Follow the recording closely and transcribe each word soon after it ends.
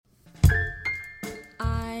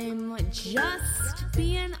Just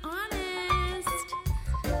being honest.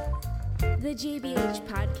 The JBH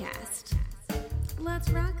podcast. Let's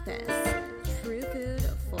rock this. True food,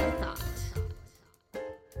 full thought.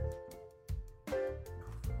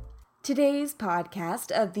 Today's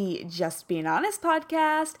podcast of the Just Being Honest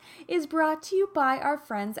podcast is brought to you by our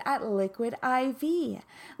friends at Liquid IV.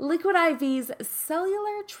 Liquid IV's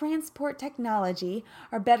cellular transport technology,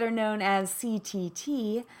 or better known as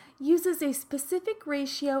CTT, uses a specific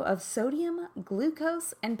ratio of sodium,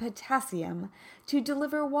 glucose, and potassium to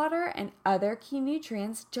deliver water and other key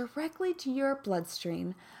nutrients directly to your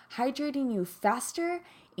bloodstream, hydrating you faster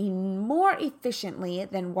and more efficiently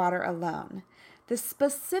than water alone. The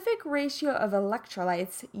specific ratio of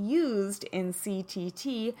electrolytes used in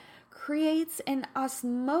CTT creates an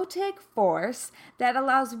osmotic force that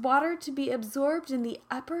allows water to be absorbed in the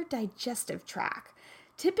upper digestive tract.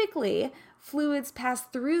 Typically, fluids pass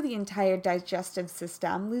through the entire digestive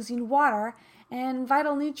system, losing water and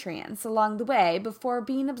vital nutrients along the way before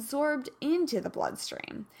being absorbed into the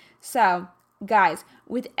bloodstream. So, guys,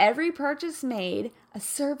 with every purchase made, a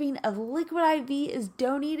serving of Liquid IV is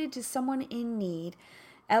donated to someone in need.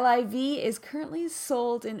 LIV is currently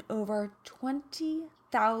sold in over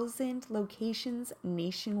 20,000 locations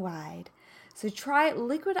nationwide. So try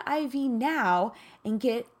Liquid IV now and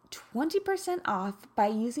get 20% off by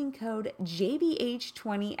using code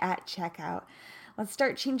JBH20 at checkout. Let's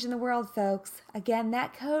start changing the world, folks. Again,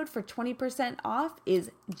 that code for 20% off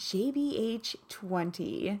is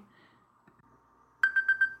JBH20.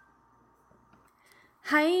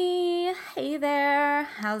 Hey there,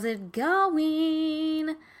 how's it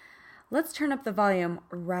going? Let's turn up the volume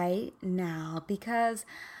right now because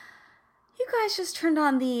you guys just turned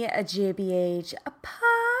on the JBH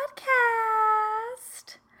podcast.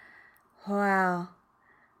 Wow.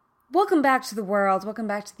 Welcome back to the world. Welcome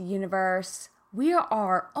back to the universe. We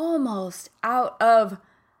are almost out of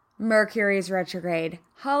Mercury's retrograde.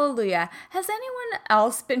 Hallelujah. Has anyone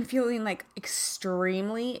else been feeling like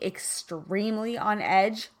extremely on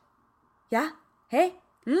edge? Yeah? Hey?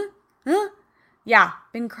 Yeah,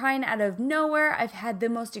 been crying out of nowhere. I've had the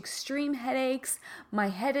most extreme headaches. My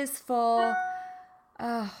head is full.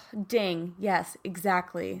 Oh, ding. Yes,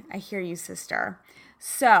 exactly. I hear you, sister.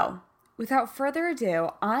 So, without further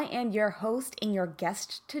ado, I am your host and your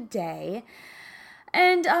guest today.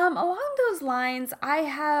 And along those lines, I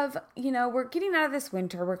have, we're getting out of this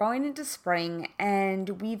winter, we're going into spring,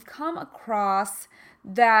 and we've come across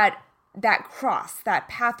that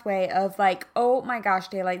pathway of like, oh my gosh,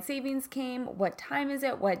 daylight savings came. What time is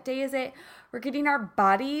it? What day is it? We're getting our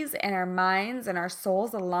bodies and our minds and our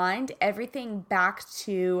souls aligned, everything back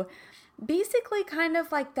to basically kind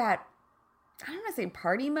of like that, I don't want to say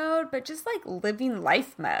party mode, but just like living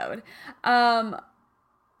life mode.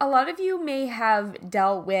 A lot of you may have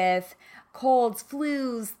dealt with colds,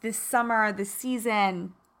 flus this summer, this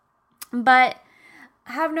season, but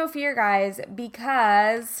have no fear, guys,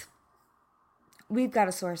 because we've got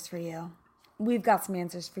a source for you. We've got some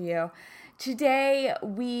answers for you. Today,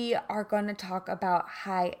 we are going to talk about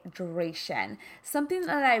hydration, something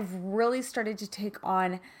that I've really started to take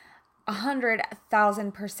on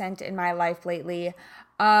 100,000% in my life lately.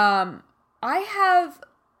 I have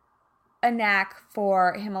a knack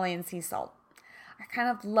for Himalayan sea salt. I kind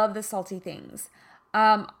of love the salty things.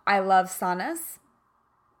 I love saunas.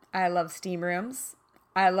 I love steam rooms.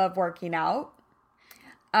 I love working out.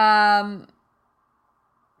 And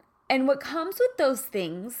what comes with those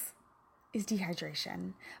things is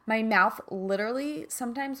dehydration. My mouth literally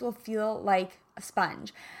sometimes will feel like a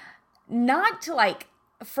sponge. Not to like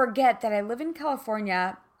forget that I live in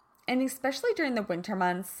California, and especially during the winter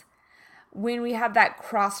months, when we have that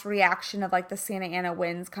cross reaction of like the Santa Ana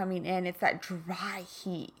winds coming in, it's that dry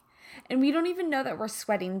heat. And we don't even know that we're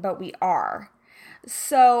sweating, but we are.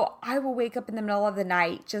 So I will wake up in the middle of the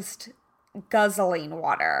night just guzzling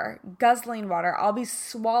water. I'll be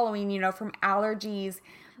swallowing, from allergies,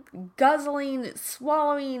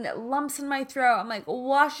 swallowing lumps in my throat. I'm like,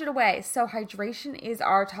 wash it away. So hydration is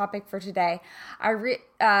our topic for today.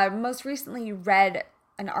 I most recently read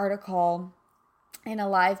an article in a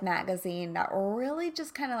Live magazine that really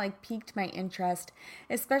just kind of like piqued my interest,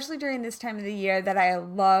 especially during this time of the year that I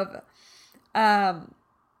love. The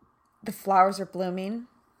flowers are blooming.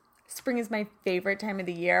 Spring is my favorite time of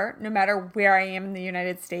the year, no matter where I am in the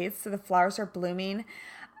United States. So the flowers are blooming,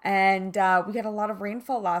 and we got a lot of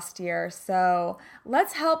rainfall last year. So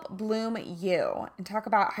let's help bloom you and talk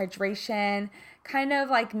about hydration, kind of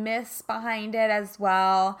like myths behind it as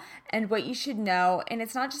well, and what you should know. And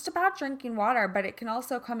it's not just about drinking water, but it can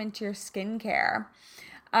also come into your skincare.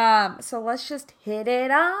 So let's just hit it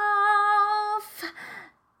off.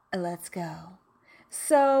 let's go.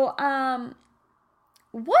 So,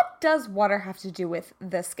 what does water have to do with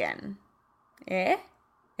the skin? Eh?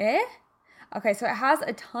 Eh? Okay, so it has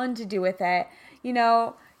a ton to do with it. You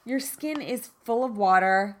know, your skin is full of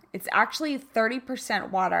water. It's actually 30%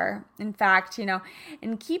 water. In fact,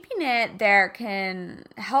 and keeping it there can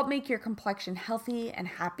help make your complexion healthy and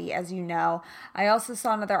happy, as you know. I also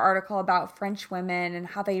saw another article about French women and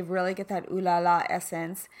how they really get that ooh la la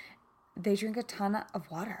essence. They drink a ton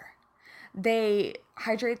of water. They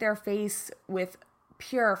hydrate their face with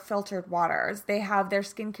pure filtered waters. They have their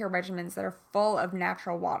skincare regimens that are full of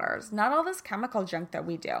natural waters, not all this chemical junk that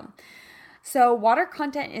we do. So water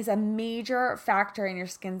content is a major factor in your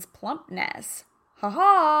skin's plumpness.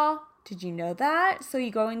 Haha! Did you know that? So you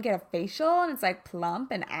go and get a facial and it's like plump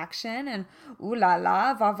and action and ooh la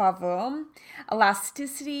la, va va voom.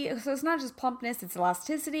 Elasticity. So it's not just plumpness, it's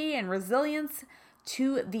elasticity and resilience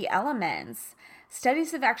to the elements.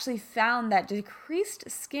 Studies have actually found that decreased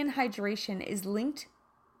skin hydration is linked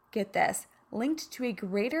to a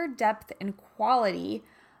greater depth and quality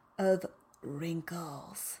of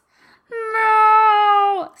wrinkles.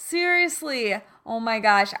 No! Seriously. Oh my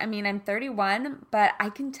gosh. I mean, I'm 31, but I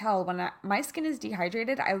can tell when my skin is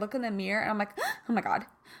dehydrated, I look in the mirror and I'm like, oh my God.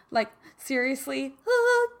 Like, seriously?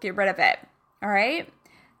 Get rid of it. All right?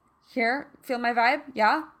 Here, feel my vibe?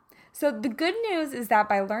 Yeah? So the good news is that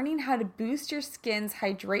by learning how to boost your skin's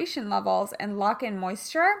hydration levels and lock in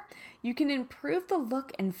moisture, you can improve the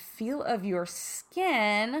look and feel of your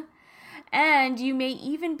skin, and you may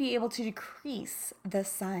even be able to decrease the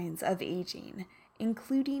signs of aging,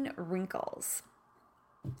 including wrinkles.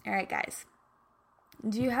 All right, guys.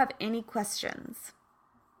 Do you have any questions?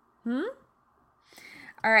 All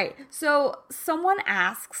right. So someone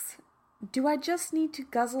asks, do I just need to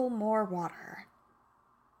guzzle more water?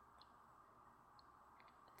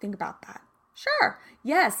 Think about that. Sure.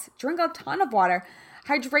 Yes. Drink a ton of water.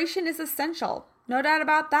 Hydration is essential. No doubt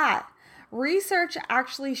about that. Research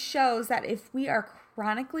actually shows that if we are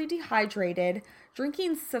chronically dehydrated,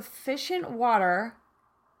 drinking sufficient water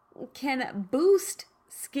can boost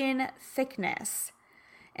skin thickness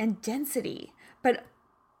and density. But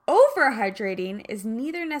overhydrating is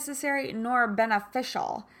neither necessary nor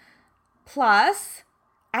beneficial. Plus,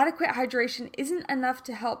 adequate hydration isn't enough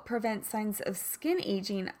to help prevent signs of skin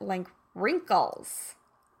aging like wrinkles.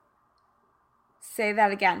 Say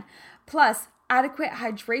that again. Plus, adequate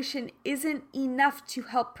hydration isn't enough to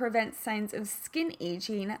help prevent signs of skin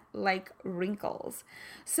aging like wrinkles.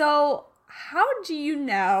 So, how do you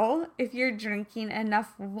know if you're drinking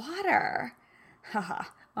enough water? Haha.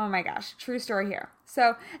 Oh my gosh, true story here.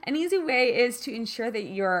 So, an easy way is to ensure that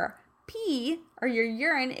your pee or your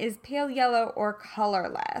urine is pale yellow or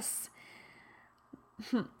colorless.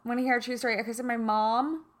 Want to hear a true story? Okay, so my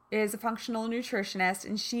mom is a functional nutritionist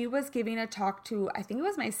and she was giving a talk to, I think it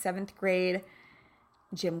was my 7th grade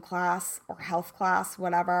gym class or health class,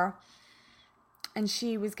 whatever. And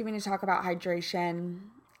she was giving a talk about hydration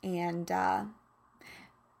and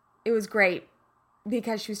it was great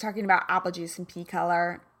because she was talking about apple juice and pea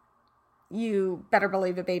color. You better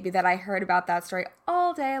believe it, baby, that I heard about that story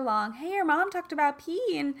all day long. Hey, your mom talked about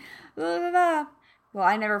pee and blah, blah, blah. Well,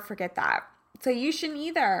 I never forget that. So you shouldn't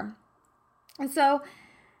either. And so,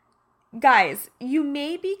 guys, you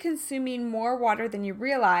may be consuming more water than you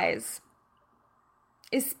realize,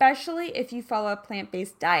 especially if you follow a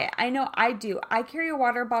plant-based diet. I know I do. I carry a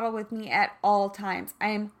water bottle with me at all times.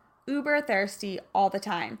 I am uber thirsty all the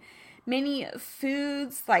time. Many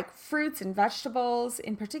foods like fruits and vegetables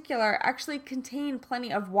in particular actually contain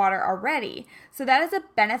plenty of water already. So that is a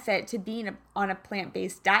benefit to being on a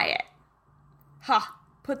plant-based diet.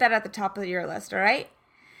 Put that at the top of your list, all right?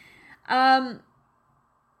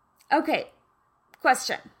 Okay,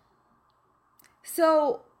 question.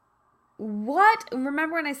 So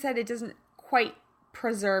remember when I said it doesn't quite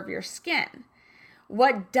preserve your skin?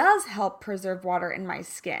 What does help preserve water in my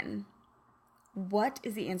skin? What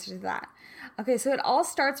is the answer to that? Okay, so it all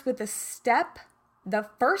starts with the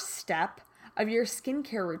first step of your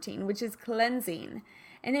skincare routine, which is cleansing.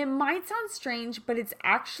 And it might sound strange, but it's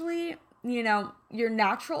actually, your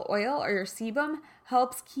natural oil or your sebum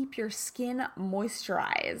helps keep your skin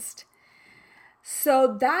moisturized. So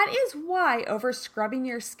that is why over scrubbing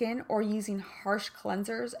your skin or using harsh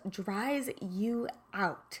cleansers dries you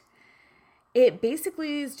out. It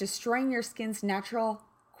basically is destroying your skin's natural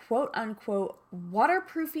quote-unquote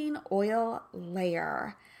waterproofing oil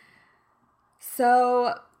layer.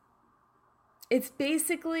 So it's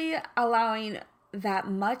basically allowing that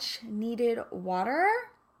much needed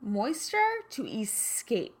moisture to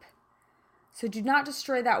escape. So do not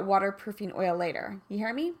destroy that waterproofing oil later. You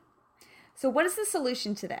hear me? So what is the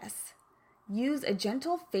solution to this? Use a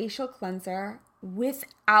gentle facial cleanser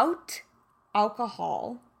without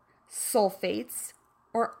alcohol, sulfates,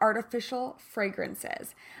 or artificial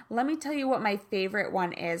fragrances. Let me tell you what my favorite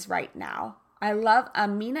one is right now. I love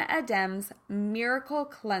Amina Adem's Miracle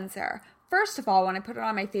Cleanser. First of all, when I put it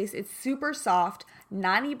on my face, it's super soft,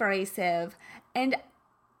 non-abrasive, and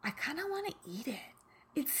I kind of want to eat it.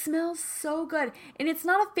 It smells so good, and it's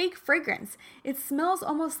not a fake fragrance. It smells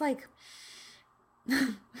almost like,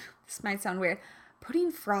 this might sound weird,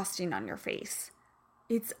 putting frosting on your face.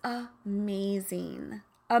 It's amazing.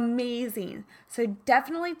 Amazing. So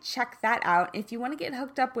definitely check that out. If you want to get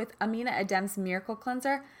hooked up with Amina Adem's Miracle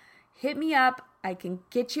Cleanser, hit me up. I can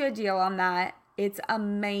get you a deal on that. It's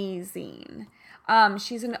amazing.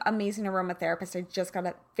 She's an amazing aromatherapist. I just got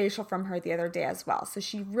a facial from her the other day as well. So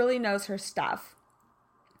she really knows her stuff.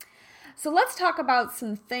 So let's talk about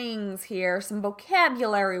some things here, some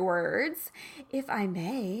vocabulary words. If I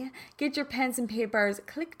may, get your pens and papers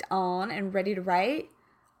clicked on and ready to write.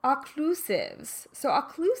 Occlusives. So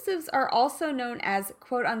occlusives are also known as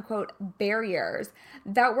quote unquote barriers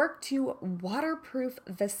that work to waterproof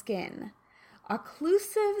the skin.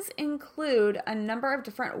 Occlusives include a number of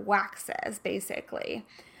different waxes, basically.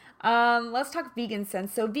 Let's talk vegan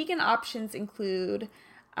scents. So vegan options include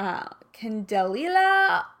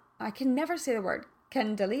Candelilla, I can never say the word,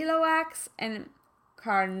 Candelilla wax and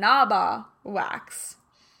Carnauba wax.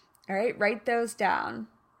 All right, write those down.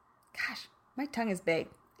 Gosh, my tongue is big.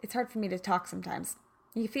 It's hard for me to talk sometimes.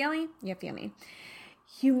 You feel me? You feel me.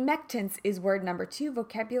 Humectants is word number 2,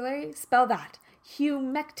 vocabulary. Spell that.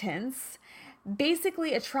 Humectants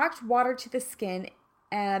basically attract water to the skin,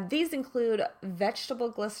 and these include vegetable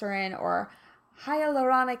glycerin or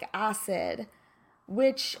hyaluronic acid,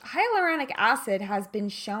 which hyaluronic acid has been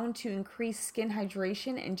shown to increase skin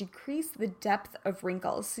hydration and decrease the depth of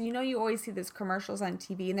wrinkles. So you know you always see those commercials on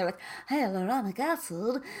TV and they're like, hyaluronic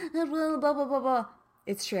acid, blah, blah, blah, blah, blah.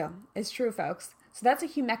 It's true. It's true, folks. So that's a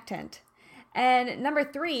humectant. And number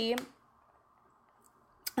 3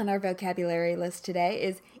 on our vocabulary list today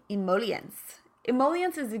is emollients.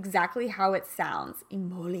 Emollients is exactly how it sounds,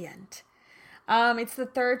 emollient. It's the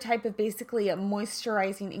third type of basically a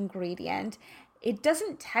moisturizing ingredient. It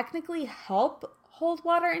doesn't technically help hold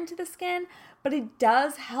water into the skin, but it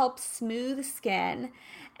does help smooth skin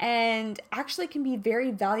and actually can be very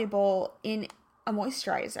valuable in a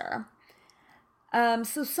moisturizer.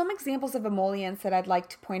 So some examples of emollients that I'd like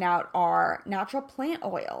to point out are natural plant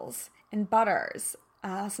oils and butters.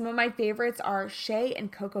 Some of my favorites are shea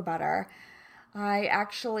and cocoa butter. I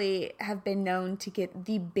actually have been known to get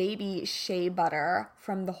the baby shea butter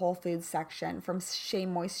from the Whole Foods section, from Shea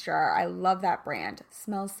Moisture. I love that brand. It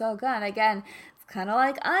smells so good. Again, it's kind of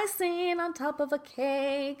like icing on top of a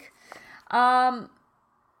cake.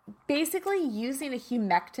 Basically, using a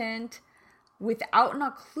humectant without an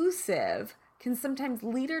occlusive can sometimes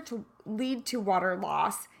lead to water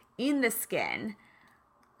loss in the skin.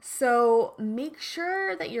 So make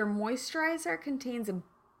sure that your moisturizer contains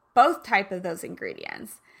both type of those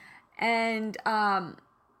ingredients. And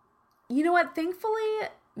you know what? Thankfully,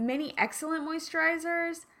 many excellent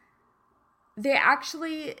moisturizers, they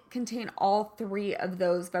actually contain all 3 of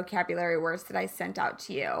those vocabulary words that I sent out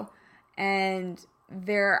to you. And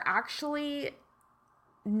they're actually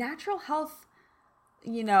natural health,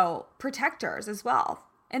 protectors as well.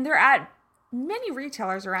 And they're at many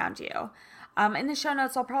retailers around you. In the show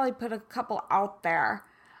notes, I'll probably put a couple out there.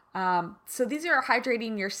 So these are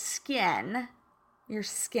hydrating your skin,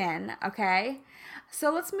 okay?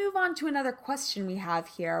 So let's move on to another question we have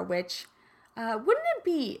here, which, wouldn't it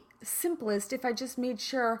be simplest if I just made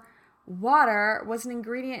sure water was an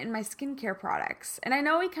ingredient in my skincare products? And I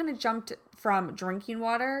know we kind of jumped from drinking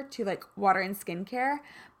water to like water in skincare,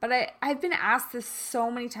 but I've been asked this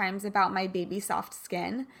so many times about my baby soft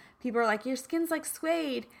skin. People are like, your skin's like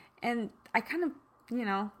suede. And I kind of,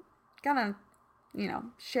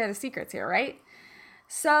 share the secrets here, right?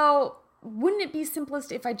 So wouldn't it be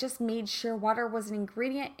simplest if I just made sure water was an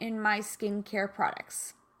ingredient in my skincare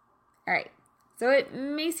products? All right. So it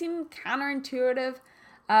may seem counterintuitive.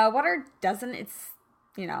 Water doesn't,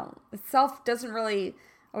 itself doesn't really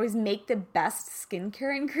always make the best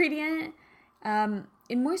skincare ingredient. In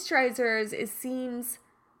moisturizers, it seems,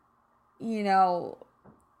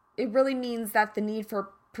 it really means that the need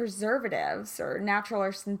for preservatives or natural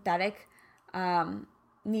or synthetic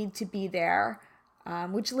need to be there,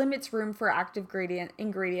 which limits room for active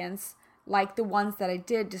ingredients like the ones that I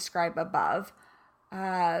did describe above.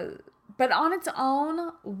 But on its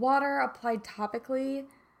own, water applied topically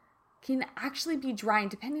can actually be drying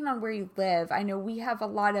depending on where you live. I know we have a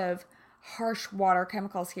lot of harsh water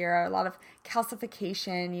chemicals here, a lot of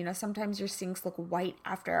calcification. You know, sometimes your sinks look white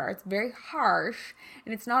after. It's very harsh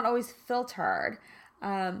and it's not always filtered.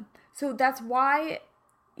 So that's why,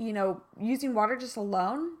 you know, using water just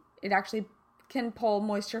alone, it actually can pull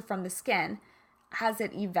moisture from the skin as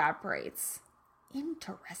it evaporates.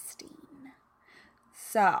 Interesting.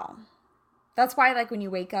 So that's why, like, when you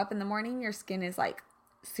wake up in the morning, your skin is like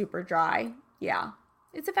super dry. Yeah,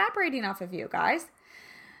 it's evaporating off of you, guys.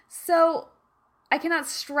 So I cannot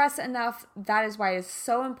stress enough, that is why it's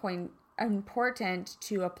so important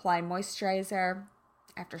to apply moisturizer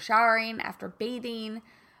after showering, after bathing,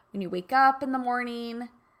 when you wake up in the morning,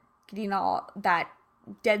 getting all that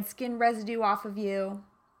dead skin residue off of you.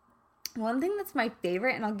 One thing that's my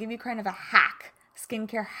favorite, and I'll give you kind of a hack,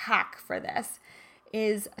 skincare hack for this,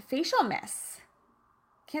 is facial mists.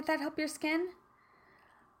 Can't that help your skin?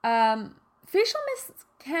 Facial mists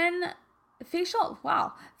can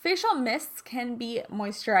be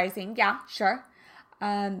moisturizing. Yeah, sure.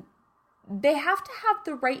 They have to have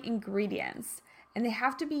the right ingredients and they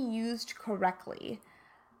have to be used correctly.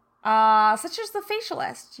 Such as the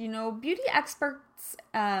facialist, you know, beauty experts,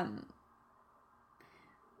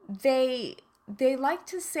 they like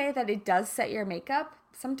to say that it does set your makeup.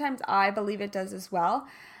 Sometimes I believe it does as well.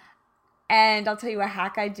 And I'll tell you a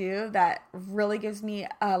hack I do that really gives me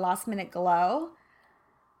a last minute glow.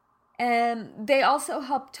 And they also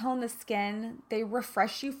help tone the skin. They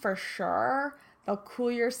refresh you for sure. They'll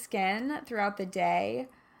cool your skin throughout the day.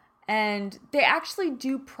 And they actually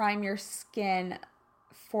do prime your skin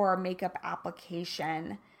for makeup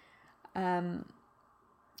application.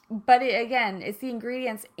 But it's the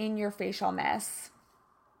ingredients in your facial mist.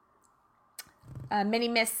 Many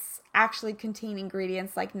mists actually contain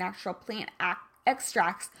ingredients like natural plant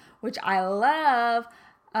extracts, which I love.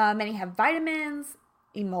 Many have vitamins,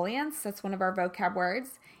 emollients, that's one of our vocab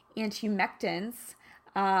words, and humectants,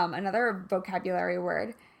 another vocabulary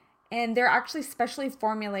word. And they're actually specially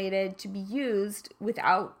formulated to be used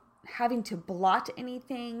without having to blot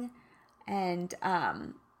anything. And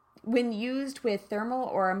when used with thermal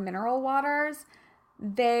or mineral waters,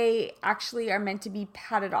 they actually are meant to be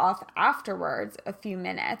patted off afterwards, a few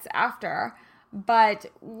minutes after. But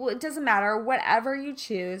it doesn't matter. Whatever you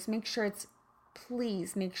choose,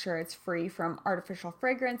 please make sure it's free from artificial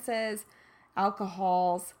fragrances,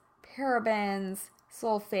 alcohols, parabens,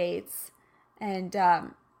 sulfates. And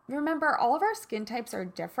remember, all of our skin types are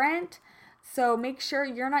different. So make sure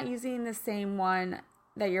you're not using the same one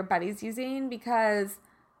that your buddy's using, because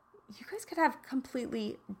you guys could have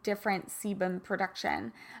completely different sebum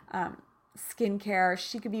production. Skincare,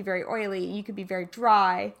 she could be very oily. You could be very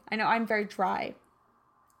dry. I know I'm very dry.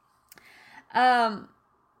 And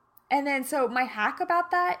then, so my hack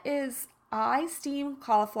about that is I steam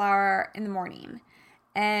cauliflower in the morning.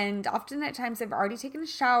 And often at times I've already taken a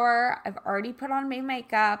shower. I've already put on my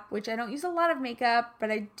makeup, which I don't use a lot of makeup, but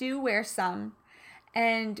I do wear some.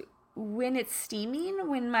 And when it's steaming,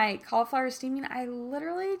 when my cauliflower is steaming, I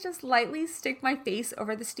literally just lightly stick my face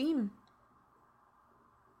over the steam.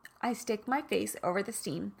 I stick my face over the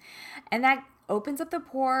steam. And that opens up the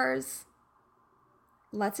pores,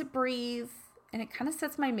 lets it breathe, and it kind of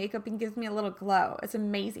sets my makeup and gives me a little glow. It's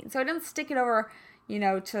amazing. So I don't stick it over,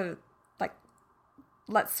 to like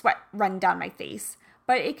let sweat run down my face.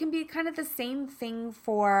 But it can be kind of the same thing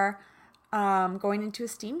for going into a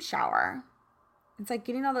steam shower. It's like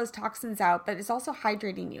getting all those toxins out, but it's also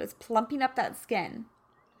hydrating you. It's plumping up that skin.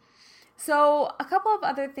 So a couple of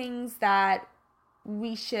other things that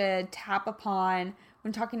we should tap upon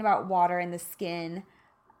when talking about water in the skin.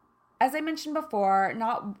 As I mentioned before,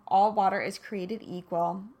 not all water is created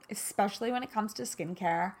equal, especially when it comes to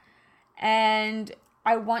skincare. And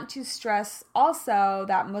I want to stress also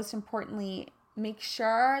that most importantly, make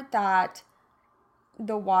sure that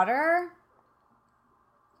the water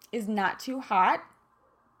is not too hot,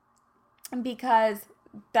 because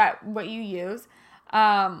that what you use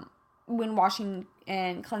when washing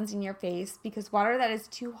and cleansing your face, because water that is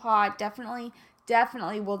too hot definitely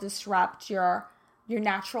will disrupt your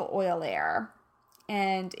natural oil layer,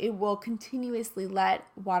 and it will continuously let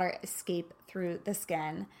water escape through the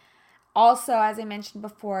skin. Also, as I mentioned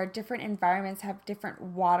before, different environments have different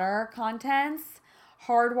water contents.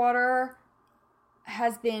 Hard water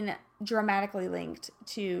has been dramatically linked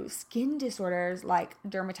to skin disorders like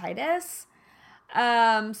dermatitis.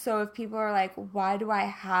 So if people are like, why do I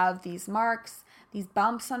have these marks, these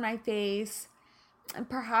bumps on my face? And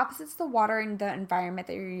perhaps it's the water in the environment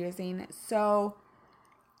that you're using. So,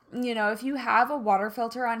 if you have a water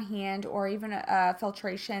filter on hand, or even a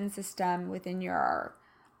filtration system within your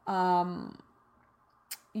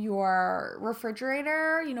your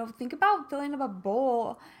refrigerator, think about filling up a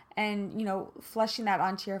bowl and, flushing that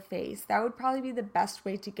onto your face. That would probably be the best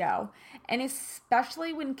way to go. And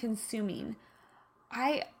especially when consuming.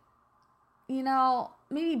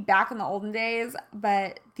 Maybe back in the olden days,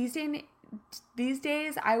 but these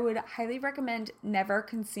days I would highly recommend never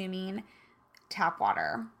consuming tap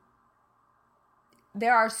water.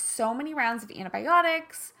 There are so many rounds of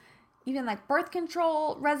antibiotics, even like birth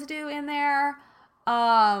control residue in there,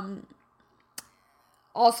 all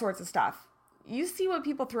sorts of stuff. You see what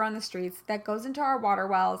people throw on the streets that goes into our water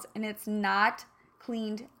wells, and it's not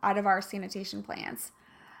cleaned out of our sanitation plants.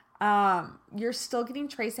 You're still getting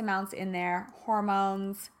trace amounts in there,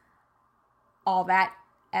 hormones, all that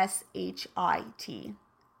SHIT.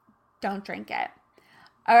 Don't drink it.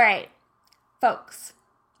 All right, folks,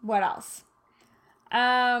 what else?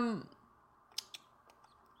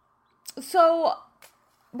 So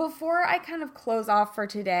before I kind of close off for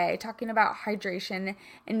today, talking about hydration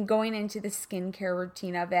and going into the skincare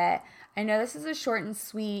routine of it, I know this is a short and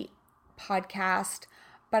sweet podcast,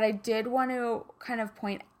 but I did want to kind of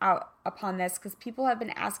point out upon this because people have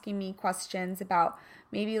been asking me questions about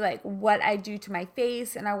maybe like what I do to my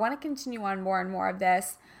face, and I want to continue on more and more of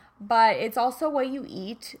this. But it's also what you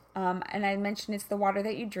eat, and I mentioned it's the water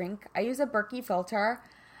that you drink. I use a Berkey filter.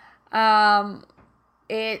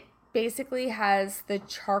 It basically has the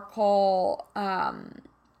charcoal,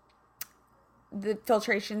 the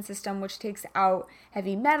filtration system, which takes out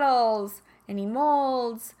heavy metals, any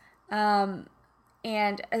molds, and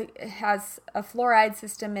it has a fluoride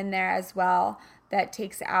system in there as well that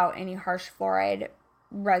takes out any harsh fluoride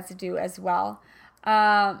residue as well.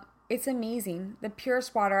 It's amazing. The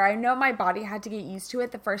purest water. I know my body had to get used to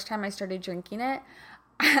it the first time I started drinking it.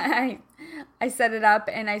 I set it up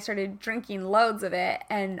and I started drinking loads of it,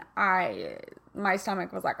 and my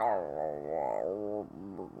stomach was like, oh,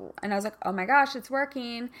 and I was like, oh my gosh, it's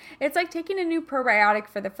working. It's like taking a new probiotic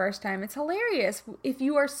for the first time. It's hilarious. If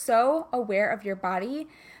you are so aware of your body,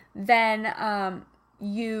 then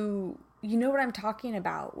you know what I'm talking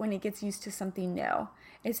about when it gets used to something new.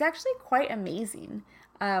 It's actually quite amazing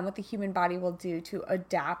what the human body will do to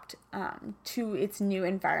adapt to its new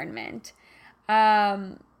environment.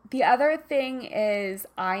 The other thing is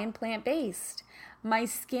I am plant-based. My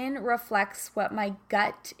skin reflects what my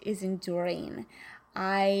gut is enduring.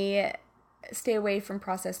 I stay away from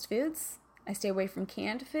processed foods. I stay away from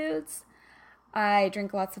canned foods. I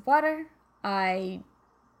drink lots of water. I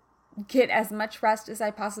get as much rest as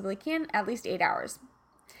I possibly can, at least 8 hours.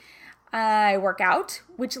 I work out,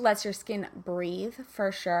 which lets your skin breathe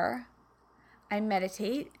for sure. I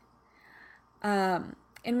meditate.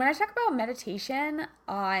 And when I talk about meditation,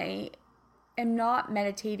 I am not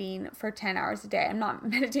meditating for 10 hours a day. I'm not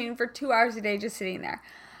meditating for 2 hours a day just sitting there.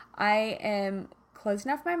 I am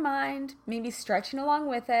closing off my mind, maybe stretching along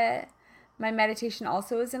with it. My meditation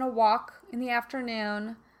also is in a walk in the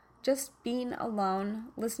afternoon, just being alone,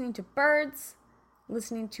 listening to birds,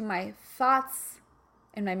 listening to my thoughts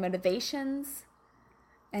and my motivations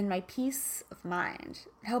and my peace of mind.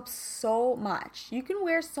 It helps so much. You can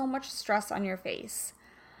wear so much stress on your face.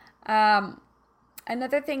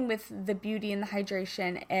 Another thing with the beauty and the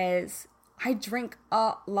hydration is I drink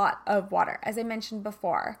a lot of water. As I mentioned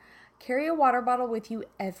before, carry a water bottle with you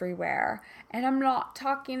everywhere. And I'm not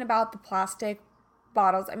talking about the plastic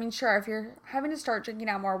bottles. I mean, sure, if you're having to start drinking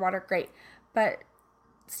out more water, great. But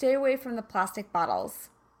stay away from the plastic bottles.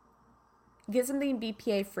 Get something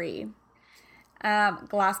BPA free.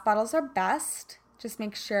 Glass bottles are best. Just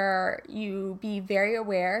make sure you be very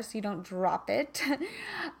aware so you don't drop it.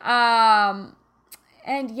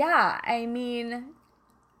 And yeah, I mean,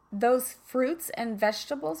 those fruits and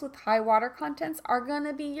vegetables with high water contents are going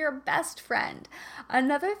to be your best friend.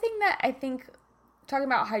 Another thing that I think, talking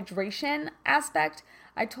about hydration aspect,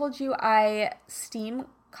 I told you I steam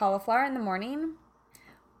cauliflower in the morning.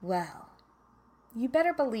 Well, you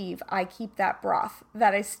better believe I keep that broth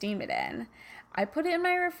that I steam it in. I put it in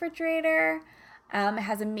my refrigerator. It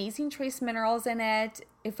has amazing trace minerals in it.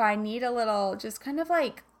 If I need a little, just kind of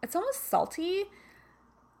like, it's almost salty,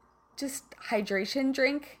 just hydration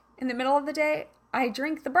drink in the middle of the day, I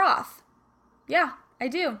drink the broth. Yeah, I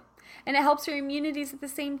do. And it helps your immunities at the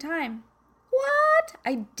same time. What?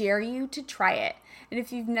 I dare you to try it. And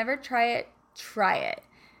if you've never tried it, try it.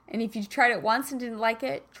 And if you've tried it once and didn't like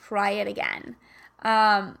it, try it again.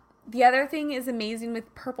 The other thing is amazing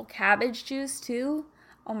with purple cabbage juice too.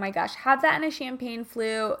 Oh my gosh, have that in a champagne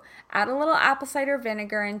flute, add a little apple cider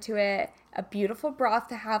vinegar into it, a beautiful broth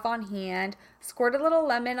to have on hand, squirt a little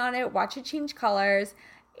lemon on it, watch it change colors.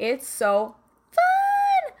 It's so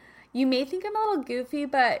fun! You may think I'm a little goofy,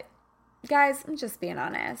 but guys, I'm just being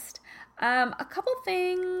honest. A couple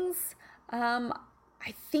things, I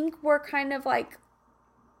think we're kind of like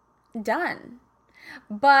done.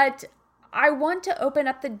 But I want to open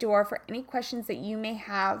up the door for any questions that you may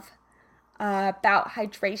have about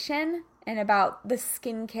hydration and about the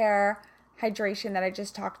skincare hydration that I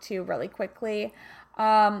just talked to really quickly.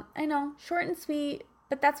 I know, short and sweet,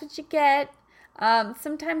 but that's what you get.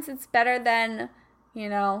 Sometimes it's better than,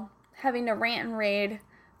 having to rant and rave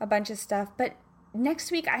a bunch of stuff. But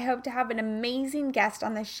next week, I hope to have an amazing guest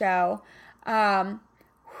on the show.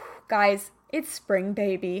 Guys, it's spring,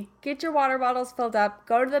 baby. Get your water bottles filled up,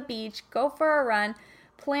 go to the beach, go for a run,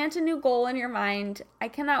 plant a new goal in your mind. I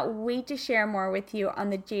cannot wait to share more with you on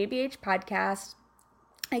the JBH podcast.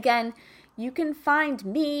 Again, you can find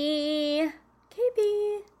me,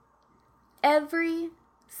 KB, every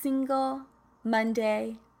single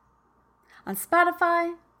Monday on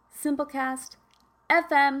Spotify, Simplecast,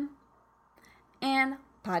 FM, and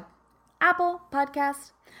Apple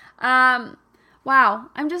Podcast. Wow,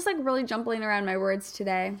 I'm just like really jumbling around my words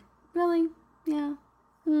today. Really? Yeah.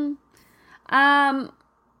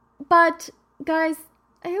 But guys,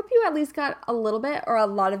 I hope you at least got a little bit or a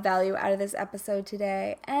lot of value out of this episode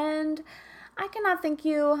today. And I cannot thank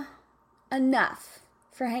you enough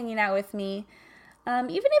for hanging out with me, even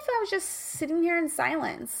if I was just sitting here in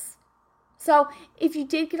silence. So if you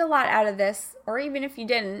did get a lot out of this, or even if you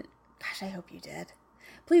didn't, gosh, I hope you did.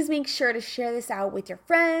 Please make sure to share this out with your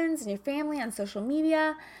friends and your family on social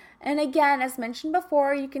media. And again, as mentioned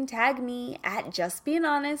before, you can tag me at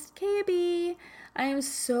JustBeingHonestKB. I am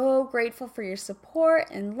so grateful for your support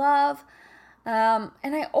and love. And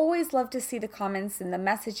I always love to see the comments and the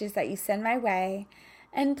messages that you send my way.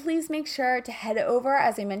 And please make sure to head over,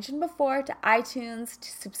 as I mentioned before, to iTunes to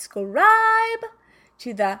subscribe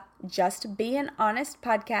to the Just Being Honest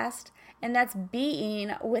podcast. And that's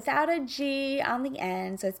being without a G on the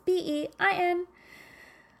end. So it's BEIN.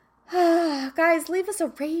 Guys, leave us a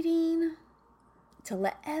rating to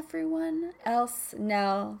let everyone else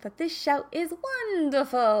know that this show is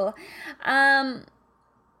wonderful.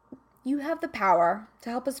 You have the power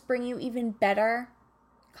to help us bring you even better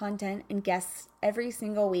content and guests every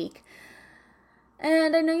single week.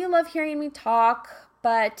 And I know you love hearing me talk,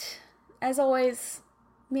 but as always,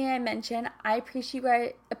 may I mention, I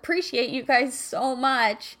appreciate you guys so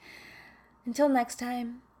much. Until next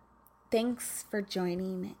time, thanks for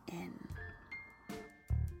joining in.